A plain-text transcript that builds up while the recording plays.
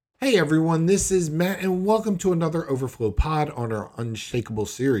Hey everyone, this is Matt, and welcome to another Overflow Pod on our Unshakable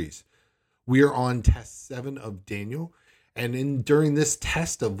series. We are on test 7 of Daniel, and during this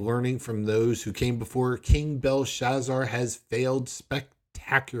test of learning from those who came before, King Belshazzar has failed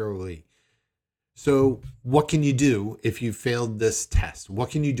spectacularly. So, what can you do if you failed this test?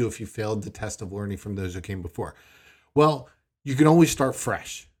 What can you do if you failed the test of learning from those who came before? Well, you can always start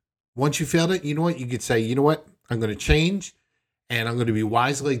fresh. Once you failed it, you know what? You could say, you know what? I'm going to change. And I'm going to be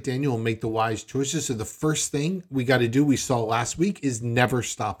wise like Daniel and make the wise choices. So the first thing we got to do, we saw last week, is never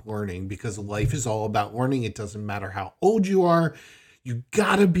stop learning, because life is all about learning. It doesn't matter how old you are. You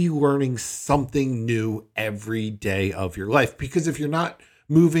got to be learning something new every day of your life, because if you're not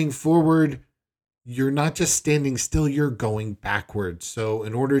moving forward, you're not just standing still, you're going backwards. So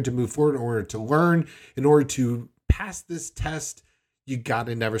in order to move forward, in order to learn, in order to pass this test, you got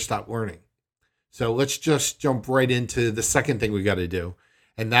to never stop learning. So let's just jump right into the second thing we got to do,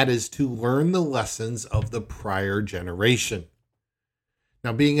 and that is to learn the lessons of the prior generation.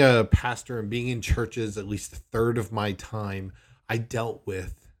 Now, being a pastor and being in churches at least a third of my time, I dealt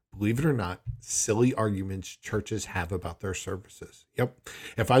with, believe it or not, silly arguments churches have about their services. Yep.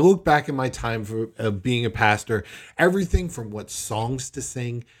 If I look back in my time of being a pastor, everything from what songs to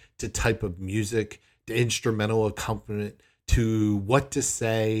sing, to type of music, to instrumental accompaniment, to what to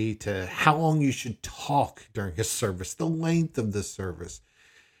say, to how long you should talk during a service, the length of the service,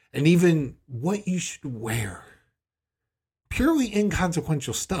 and even what you should wear. Purely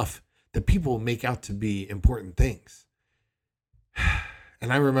inconsequential stuff that people make out to be important things.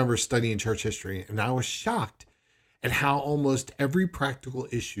 And I remember studying church history, and I was shocked at how almost every practical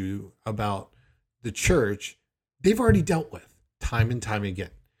issue about the church they've already dealt with time and time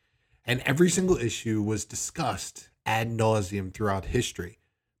again. And every single issue was discussed ad nauseum throughout history,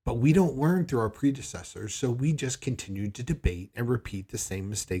 but we don't learn through our predecessors, so we just continue to debate and repeat the same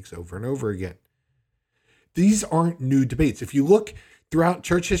mistakes over and over again. These aren't new debates. If you look throughout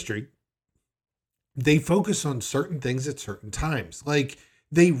church history, they focus on certain things at certain times. Like,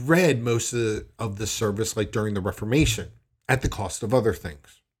 they read most of the service, like during the Reformation, at the cost of other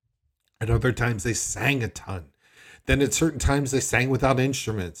things. At other times, they sang a ton. Then at certain times they sang without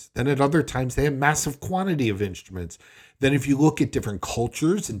instruments. Then at other times they had massive quantity of instruments. Then if you look at different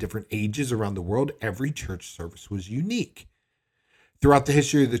cultures and different ages around the world, every church service was unique. Throughout the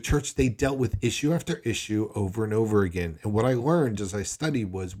history of the church, they dealt with issue after issue over and over again. And what I learned as I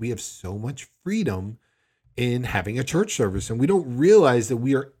studied was we have so much freedom in having a church service, and we don't realize that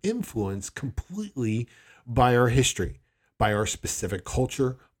we are influenced completely by our history, by our specific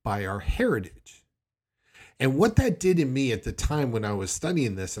culture, by our heritage. And what that did in me at the time when I was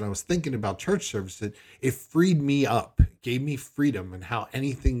studying this and I was thinking about church services, it freed me up, gave me freedom, and how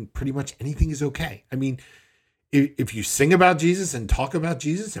pretty much anything is okay. I mean, if you sing about Jesus and talk about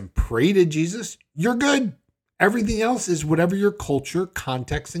Jesus and pray to Jesus, you're good. Everything else is whatever your culture,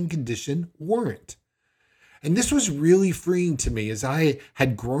 context, and condition warrant. And this was really freeing to me, as I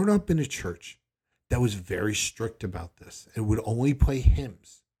had grown up in a church that was very strict about this and would only play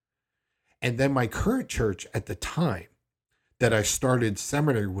hymns. And then my current church at the time that I started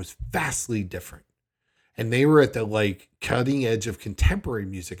seminary was vastly different. And they were at the cutting edge of contemporary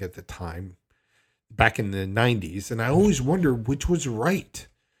music at the time, back in the 90s. And I always wondered which was right.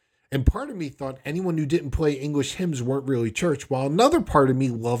 And part of me thought anyone who didn't play English hymns weren't really church, while another part of me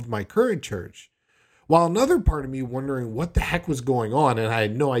loved my current church. While another part of me wondering what the heck was going on, and I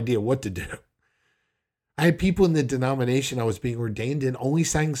had no idea what to do. I had people in the denomination I was being ordained in only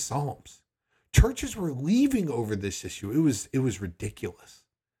sang psalms. Churches were leaving over this issue. It was ridiculous.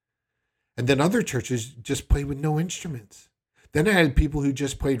 And then other churches just played with no instruments. Then I had people who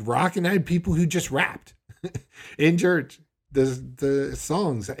just played rock, and I had people who just rapped in church. The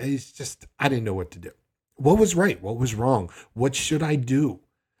songs, it's just, I didn't know what to do. What was right? What was wrong? What should I do?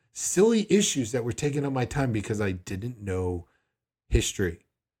 Silly issues that were taking up my time because I didn't know history.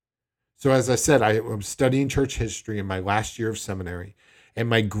 So as I said, I was studying church history in my last year of seminary. And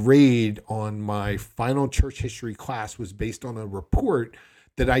my grade on my final church history class was based on a report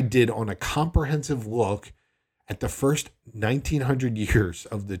that I did on a comprehensive look at the first 1900 years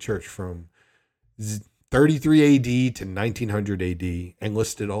of the church, from 33 AD to 1900 AD, and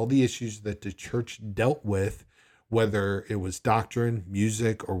listed all the issues that the church dealt with, whether it was doctrine,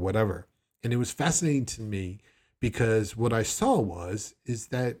 music, or whatever. And it was fascinating to me because what I saw is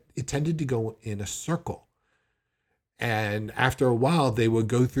that it tended to go in a circle. And after a while, they would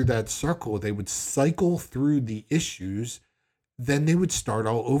go through that circle. They would cycle through the issues. Then they would start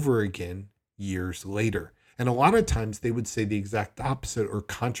all over again years later. And a lot of times they would say the exact opposite or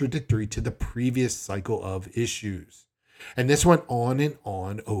contradictory to the previous cycle of issues. And this went on and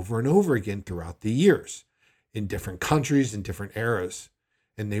on over and over again throughout the years in different countries and different eras.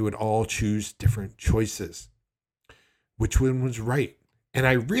 And they would all choose different choices. Which one was right? And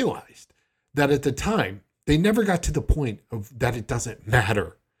I realized that at the time, they never got to the point of that it doesn't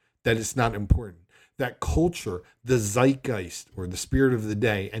matter, that it's not important, that culture, the zeitgeist or the spirit of the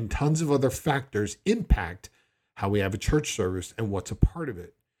day, and tons of other factors impact how we have a church service and what's a part of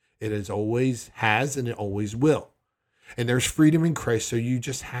it. It has and it always will. And there's freedom in Christ. So you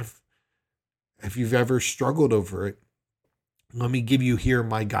just have, if you've ever struggled over it, let me give you here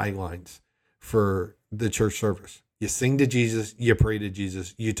my guidelines for the church service. You sing to Jesus, you pray to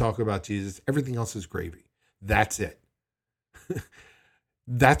Jesus, you talk about Jesus, everything else is gravy. That's it.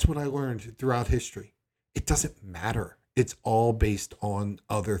 That's what I learned throughout history. It doesn't matter. It's all based on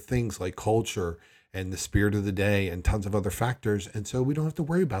other things like culture and the spirit of the day and tons of other factors. And so we don't have to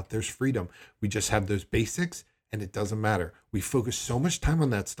worry about there's freedom. We just have those basics and it doesn't matter. We focus so much time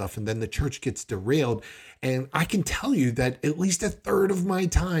on that stuff and then the church gets derailed. And I can tell you that at least a third of my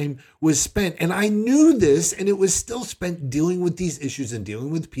time was spent, and I knew this, and it was still spent dealing with these issues and dealing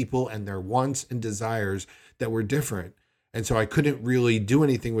with people and their wants and desires that were different. And so I couldn't really do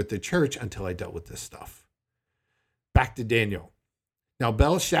anything with the church until I dealt with this stuff. Back to Daniel. Now,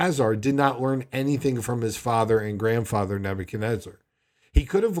 Belshazzar did not learn anything from his father and grandfather Nebuchadnezzar. He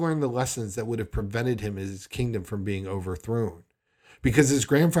could have learned the lessons that would have prevented his kingdom from being overthrown, because his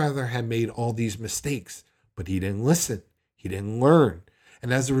grandfather had made all these mistakes, but he didn't listen. He didn't learn.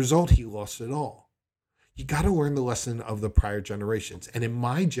 And as a result, he lost it all. You got to learn the lesson of the prior generations. And in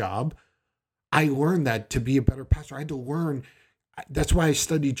my job, I learned that to be a better pastor, I had to learn. That's why I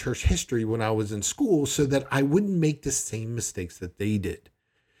studied church history when I was in school, so that I wouldn't make the same mistakes that they did.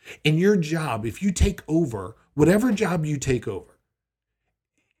 In your job, if you take over, whatever job you take over,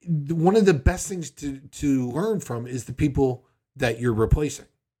 one of the best things to learn from is the people that you're replacing.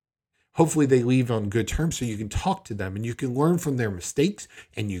 Hopefully they leave on good terms so you can talk to them and you can learn from their mistakes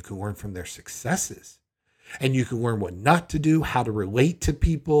and you can learn from their successes. And you can learn what not to do, how to relate to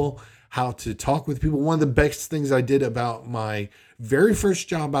people, how to talk with people. One of the best things I did about my very first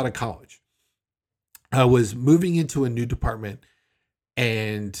job out of college, I was moving into a new department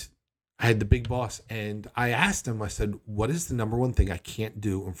and I had the big boss, and I asked him, I said, what is the number one thing I can't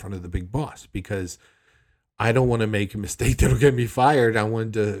do in front of the big boss? Because I don't want to make a mistake that'll get me fired. I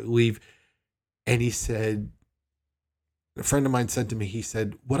wanted to leave. And he said, a friend of mine said to me, he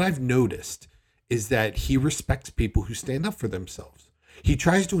said, what I've noticed is that he respects people who stand up for themselves. He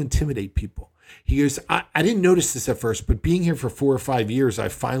tries to intimidate people. He goes, I didn't notice this at first, but being here for 4 or 5 years, I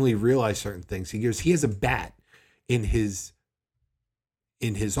finally realized certain things. He goes, he has a bat in his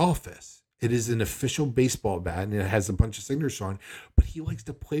office. It is an official baseball bat and it has a bunch of signatures on, but he likes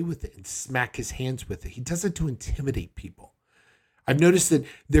to play with it and smack his hands with it. He does it to intimidate people. I've noticed that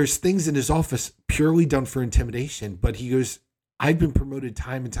there's things in his office purely done for intimidation, but he goes, I've been promoted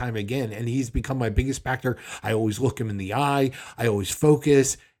time and time again, and he's become my biggest backer. I always look him in the eye. I always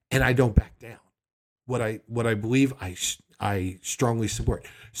focus, and I don't back down. What I believe, I strongly support.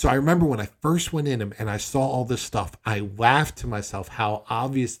 So I remember when I first went in him and I saw all this stuff, I laughed to myself how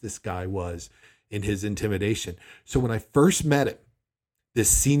obvious this guy was in his intimidation. So when I first met him, this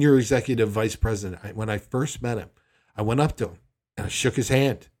senior executive vice president, when I first met him, I went up to him and I shook his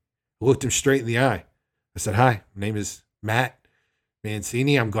hand. I looked him straight in the eye. I said, hi, my name is Matt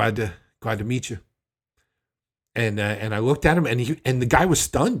Mancini. I'm glad to meet you. And I looked at him and the guy was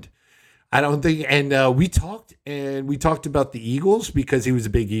stunned. I don't think, and we talked about the Eagles because he was a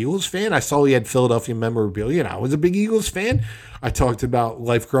big Eagles fan. I saw he had Philadelphia memorabilia and I was a big Eagles fan. I talked about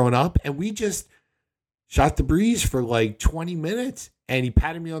life growing up and we just shot the breeze for like 20 minutes and he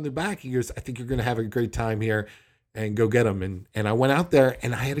patted me on the back. He goes, I think you're going to have a great time here and go get him. And I went out there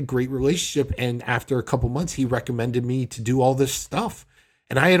and I had a great relationship. And after a couple months, he recommended me to do all this stuff.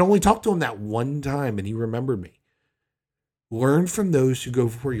 And I had only talked to him that one time and he remembered me. Learn from those who go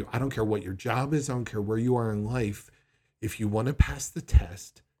before you. I don't care what your job is. I don't care where you are in life. If you want to pass the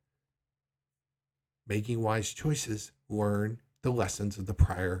test, making wise choices, learn the lessons of the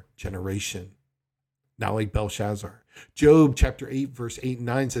prior generation. Not like Belshazzar. Job chapter 8, verse 8 and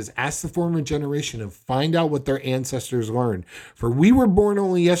 9 says, ask the former generation and find out what their ancestors learned. For we were born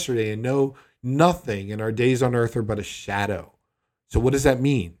only yesterday and know nothing, and our days on earth are but a shadow. So what does that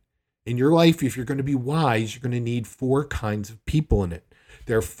mean? In your life, if you're going to be wise, you're going to need 4 kinds of people in it.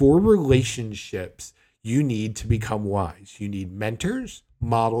 There are 4 relationships you need to become wise. You need mentors,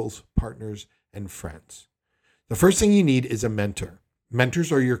 models, partners, and friends. The first thing you need is a mentor.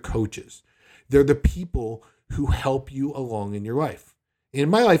 Mentors are your coaches. They're the people who help you along in your life. In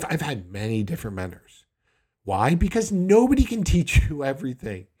my life, I've had many different mentors. Why? Because nobody can teach you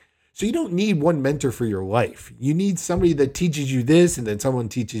everything. So you don't need one mentor for your life. You need somebody that teaches you this, and then someone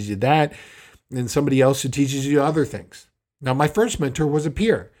teaches you that, and then somebody else who teaches you other things. Now, my first mentor was a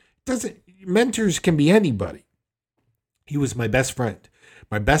peer. Mentors can be anybody. He was my best friend,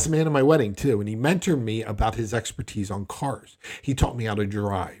 my best man at my wedding too, and he mentored me about his expertise on cars. He taught me how to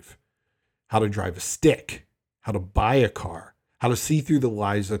drive a stick, how to buy a car, how to see through the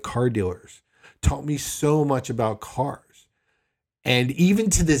lies of car dealers. Taught me so much about cars. And even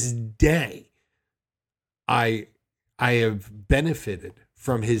to this day, I have benefited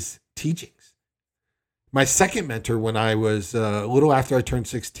from his teachings. My second mentor, when I was a little after I turned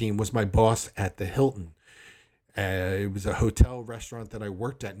 16, was my boss at the Hilton. It was a hotel restaurant that I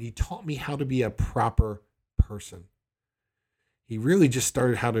worked at, and he taught me how to be a proper person. He really just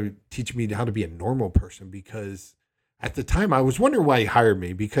started how to teach me how to be a normal person, because at the time I was wondering why he hired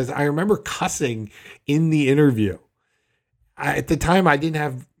me, because I remember cussing in the interview. At the time I didn't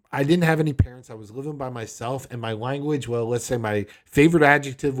have any parents. I was living by myself, and my language, well, let's say my favorite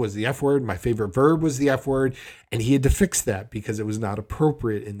adjective was the F word. My favorite verb was the F word. And he had to fix that because it was not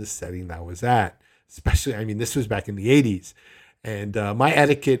appropriate in the setting that I was at. Especially, I mean, this was back in the 80s. And my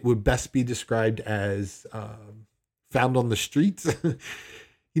etiquette would best be described as found on the streets.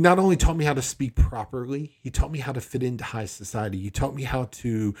 He not only taught me how to speak properly, he taught me how to fit into high society. He taught me how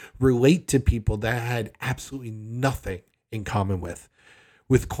to relate to people that I had absolutely nothing in common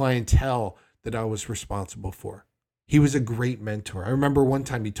with clientele that I was responsible for. He was a great mentor. I remember one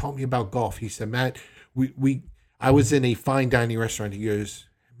time he taught me about golf. He said, Matt, I was in a fine dining restaurant. He goes,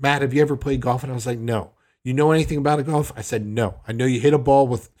 Matt, have you ever played golf? And I was like, no. You know anything about a golf? I said, no. I know you hit a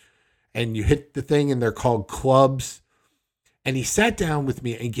ball and you hit the thing, and they're called clubs. And he sat down with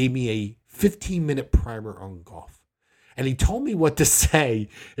me and gave me a 15-minute primer on golf. And he told me what to say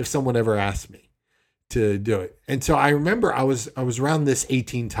if someone ever asked me to do it. And so I remember I was around this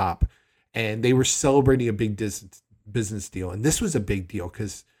 18 top, and they were celebrating a big business deal. And this was a big deal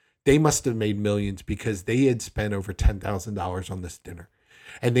because they must have made millions, because they had spent over $10,000 on this dinner.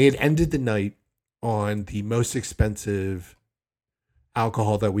 And they had ended the night on the most expensive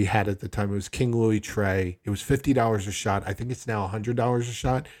alcohol that we had at the time. It was King Louis Tray. It was $50 a shot. I think it's now $100 a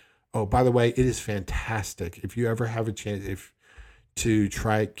shot. Oh, by the way, it is fantastic. If you ever have a chance to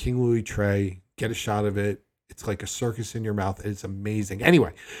try King Louis Tray, get a shot of it. It's like a circus in your mouth. It's amazing.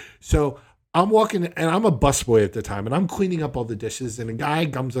 Anyway, so I'm walking, and I'm a busboy at the time, and I'm cleaning up all the dishes, and a guy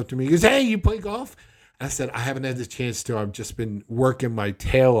comes up to me and goes, hey, you play golf? I said, I haven't had the chance to. I've just been working my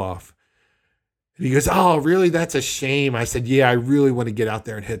tail off. And he goes, oh, really? That's a shame. I said, yeah, I really want to get out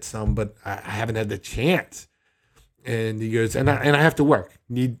there and hit some, but I haven't had the chance. And he goes, and I have to work.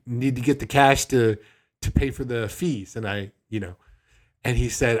 Need to get the cash to pay for the fees. And and he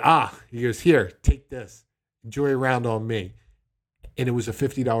said, he goes, here, take this. Enjoy a round on me. And it was a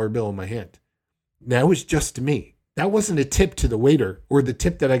 $50 bill in my hand. Now, it was just to me. That wasn't a tip to the waiter or the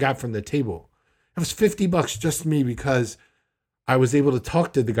tip that I got from the table. It was $50 just to me, because I was able to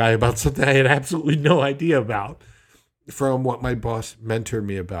talk to the guy about something I had absolutely no idea about from what my boss mentored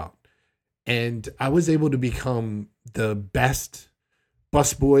me about. And I was able to become the best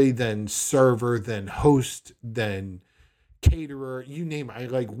busboy, then server, then host, then caterer, you name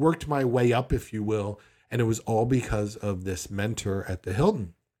it. I worked my way up, if you will. And it was all because of this mentor at the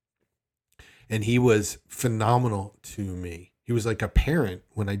Hilton. And he was phenomenal to me. He was like a parent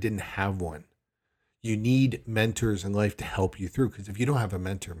when I didn't have one. You need mentors in life to help you through, because if you don't have a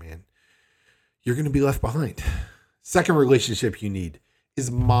mentor, man, you're going to be left behind. Second relationship you need is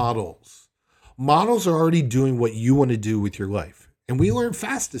models. Models are already doing what you want to do with your life. And we learn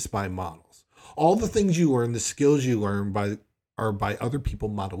fastest by models. All the things you learn, the skills you learn are by other people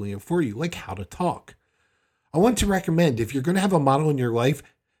modeling it for you, like how to talk. I want to recommend, if you're going to have a model in your life,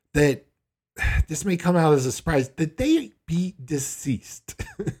 that this may come out as a surprise, that they be deceased.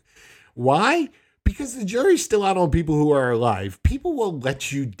 Why? Because the jury's still out on people who are alive. People will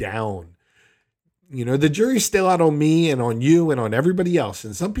let you down. The jury's still out on me and on you and on everybody else.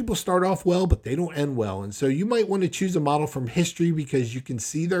 And some people start off well, but they don't end well. And so you might want to choose a model from history, because you can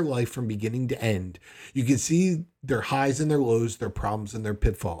see their life from beginning to end. You can see their highs and their lows, their problems and their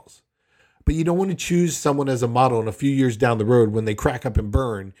pitfalls. But you don't want to choose someone as a model in a few years down the road when they crack up and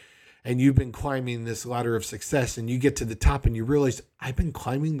burn, and you've been climbing this ladder of success, and you get to the top and you realize, I've been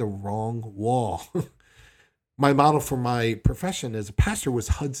climbing the wrong wall. My model for my profession as a pastor was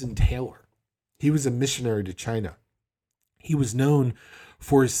Hudson Taylor. He was a missionary to China. He was known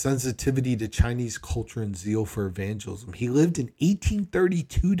for his sensitivity to Chinese culture and zeal for evangelism. He lived in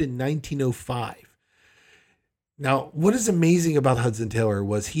 1832 to 1905. Now, what is amazing about Hudson Taylor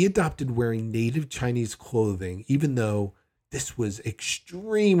was he adopted wearing native Chinese clothing, even though this was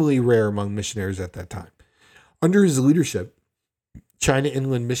extremely rare among missionaries at that time. Under his leadership, China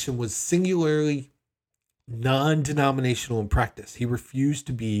Inland Mission was singularly non-denominational in practice. He refused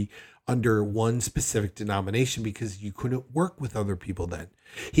to be under one specific denomination because you couldn't work with other people then.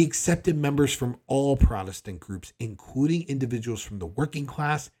 He accepted members from all Protestant groups, including individuals from the working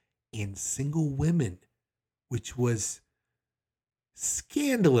class and single women, which was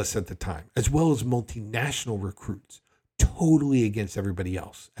scandalous at the time, as well as multinational recruits, totally against everybody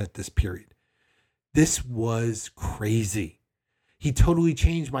else at this period. This was crazy. He totally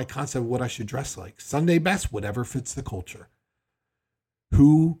changed my concept of what I should dress like. Sunday best, whatever fits the culture.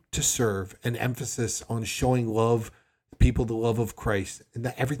 Who to serve, an emphasis on showing love, people the love of Christ, and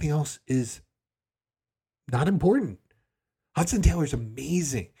that everything else is not important. Hudson Taylor's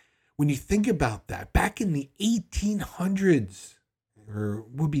amazing. When you think about that, back in the 1800s, or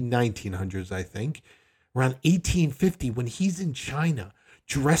would be 1900s, I think, around 1850, when he's in China,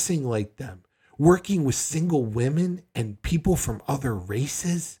 dressing like them, working with single women and people from other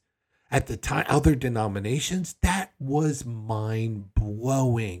races at the time, other denominations, that was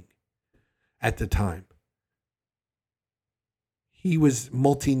mind-blowing at the time. He was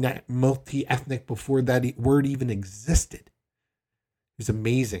multi-ethnic before that word even existed. He was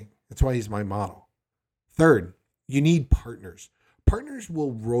amazing. That's why he's my model. Third, you need partners. Partners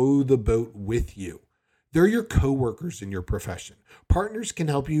will row the boat with you. They're your coworkers in your profession. Partners can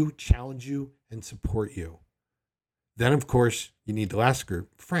help you, challenge you, and support you. Then, of course, you need the last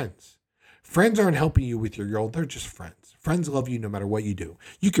group, friends. Friends aren't helping you with your goal. They're just friends. Friends love you no matter what you do.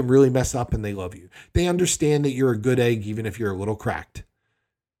 You can really mess up and they love you. They understand that you're a good egg even if you're a little cracked.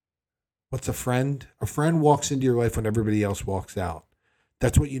 What's a friend? A friend walks into your life when everybody else walks out.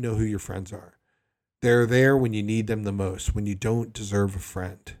 That's what you know who your friends are. They're there when you need them the most, when you don't deserve a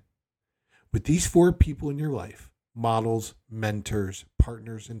friend. With these 4 people in your life, models, mentors,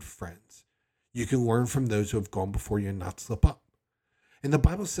 partners, and friends, you can learn from those who have gone before you and not slip up. And the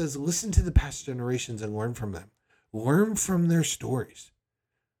Bible says, listen to the past generations and learn from them. Learn from their stories.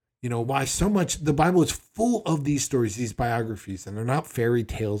 You know, why so much, the Bible is full of these stories, these biographies, and they're not fairy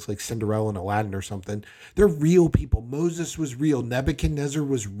tales like Cinderella and Aladdin or something. They're real people. Moses was real. Nebuchadnezzar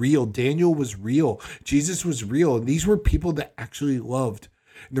was real. Daniel was real. Jesus was real. And these were people that actually loved.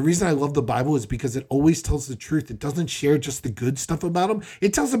 And the reason I love the Bible is because it always tells the truth. It doesn't share just the good stuff about them.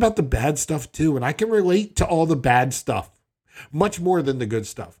 It tells about the bad stuff too. And I can relate to all the bad stuff much more than the good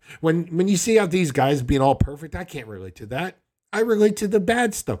stuff. When you see out these guys being all perfect, I can't relate to that. I relate to the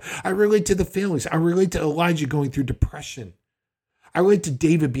bad stuff. I relate to the failures. I relate to Elijah going through depression. I relate to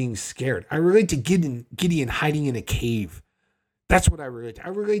David being scared. I relate to Gideon hiding in a cave. That's what I relate to. I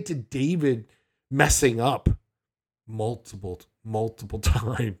relate to David messing up multiple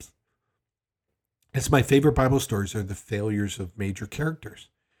times. It's my favorite Bible stories are the failures of major characters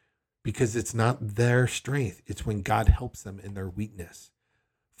because it's not their strength. It's when God helps them in their weakness.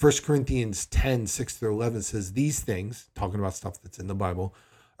 1 Corinthians 10, 6-11 says these things, talking about stuff that's in the Bible,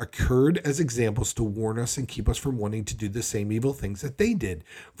 occurred as examples to warn us and keep us from wanting to do the same evil things that they did.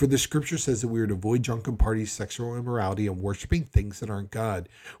 For the scripture says that we are to avoid drunken parties, sexual immorality, and worshiping things that aren't God.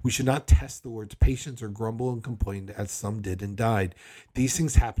 We should not test the Lord's patience or grumble and complain as some did and died. These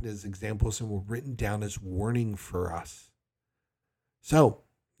things happened as examples and were written down as warning for us. So,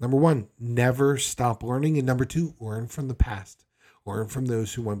 number 1, never stop learning. And number 2, learn from the past. Learn from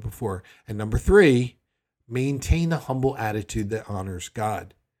those who went before. And number 3, maintain a humble attitude that honors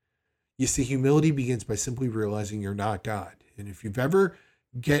God. You see, humility begins by simply realizing you're not God. And if you've ever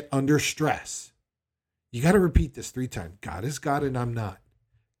get under stress, you got to repeat this 3 times. God is God and I'm not.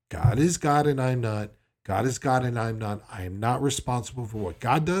 God is God and I'm not. God is God and I'm not. I am not responsible for what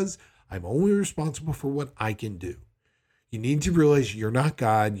God does. I'm only responsible for what I can do. You need to realize you're not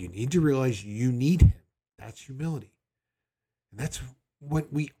God. You need to realize you need him. That's humility. And that's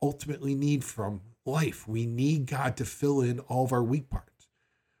what we ultimately need from life. We need God to fill in all of our weak parts.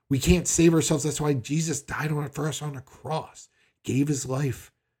 We can't save ourselves. That's why Jesus died for us on a cross, gave his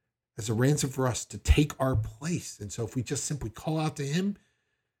life as a ransom for us to take our place. And so if we just simply call out to him,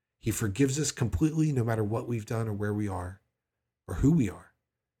 he forgives us completely, no matter what we've done or where we are or who we are.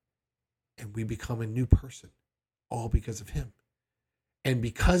 And we become a new person, all because of him. And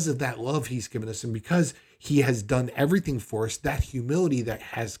because of that love he's given us, and because he has done everything for us, that humility that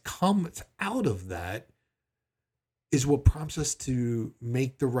has come out of that is what prompts us to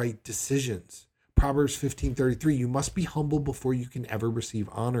make the right decisions. Proverbs 15:33, you must be humble before you can ever receive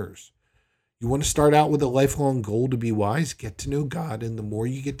honors. You want to start out with a lifelong goal to be wise? Get to know God, and the more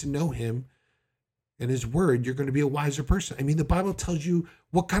you get to know him, and his word, you're going to be a wiser person. I mean, the Bible tells you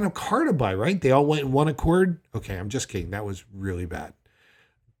what kind of car to buy, right? They all went in one accord. Okay, I'm just kidding. That was really bad.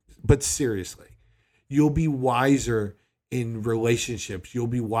 But seriously, you'll be wiser in relationships. You'll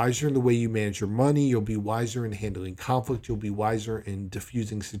be wiser in the way you manage your money. You'll be wiser in handling conflict. You'll be wiser in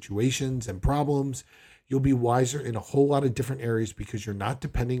diffusing situations and problems. You'll be wiser in a whole lot of different areas because you're not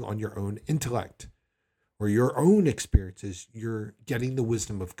depending on your own intellect or your own experiences. You're getting the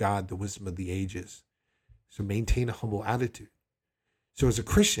wisdom of God, the wisdom of the ages. So maintain a humble attitude. So as a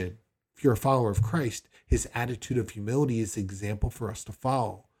Christian, if you're a follower of Christ, his attitude of humility is the example for us to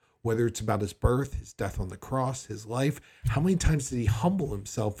follow. Whether it's about his birth, his death on the cross, his life, how many times did he humble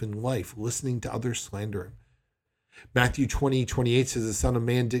himself in life, listening to others slander him? Matthew 20:28 says, the Son of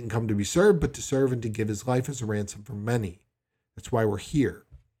Man didn't come to be served, but to serve and to give his life as a ransom for many. That's why we're here.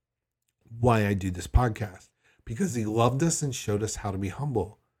 Why I do this podcast. Because he loved us and showed us how to be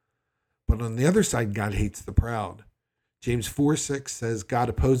humble. But on the other side, God hates the proud. James 4:6 says, God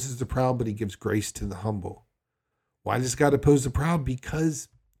opposes the proud, but he gives grace to the humble. Why does God oppose the proud? Because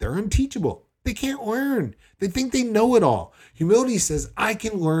they're unteachable. They can't learn. They think they know it all. Humility says, I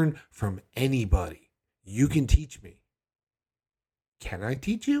can learn from anybody. You can teach me. Can I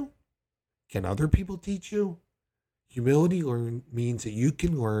teach you? Can other people teach you? Humility means that you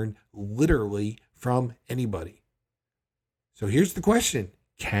can learn literally from anybody. So here's the question.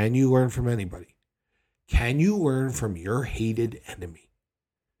 Can you learn from anybody? Can you learn from your hated enemy?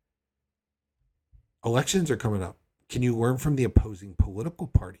 Elections are coming up. Can you learn from the opposing political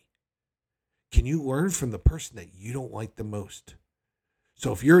party? Can you learn from the person that you don't like the most?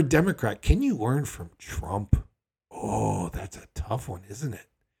 So if you're a Democrat, can you learn from Trump? Oh, that's a tough one, isn't it?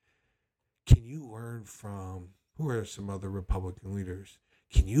 Can you learn from, who are some other Republican leaders?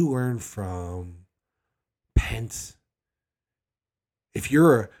 Can you learn from Pence? If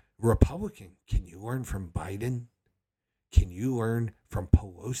you're a Republican, can you learn from Biden? Can you learn from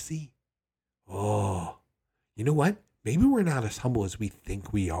Pelosi? Oh, you know what? Maybe we're not as humble as we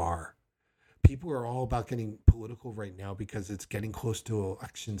think we are. People are all about getting political right now because it's getting close to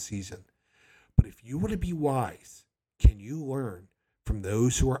election season. But if you want to be wise, can you learn from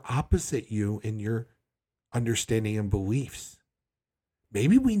those who are opposite you in your understanding and beliefs?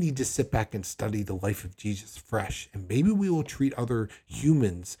 Maybe we need to sit back and study the life of Jesus fresh, and maybe we will treat other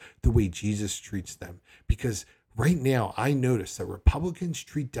humans the way Jesus treats them. Because right now, I notice that Republicans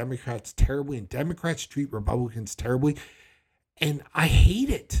treat Democrats terribly, and Democrats treat Republicans terribly, and I hate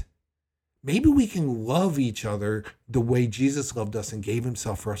it. Maybe we can love each other the way Jesus loved us and gave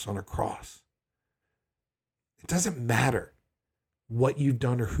himself for us on a cross. It doesn't matter what you've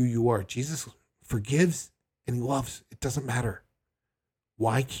done or who you are. Jesus forgives and he loves. It doesn't matter.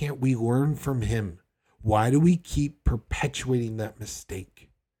 Why can't we learn from him? Why do we keep perpetuating that mistake?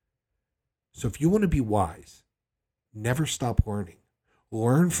 So if you want to be wise, never stop learning.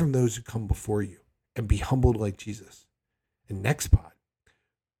 Learn from those who come before you and be humbled like Jesus. And next pod,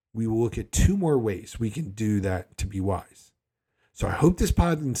 we will look at 2 more ways we can do that to be wise. So I hope this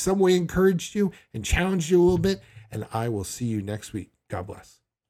pod in some way encouraged you and challenged you a little bit, and I will see you next week. God bless.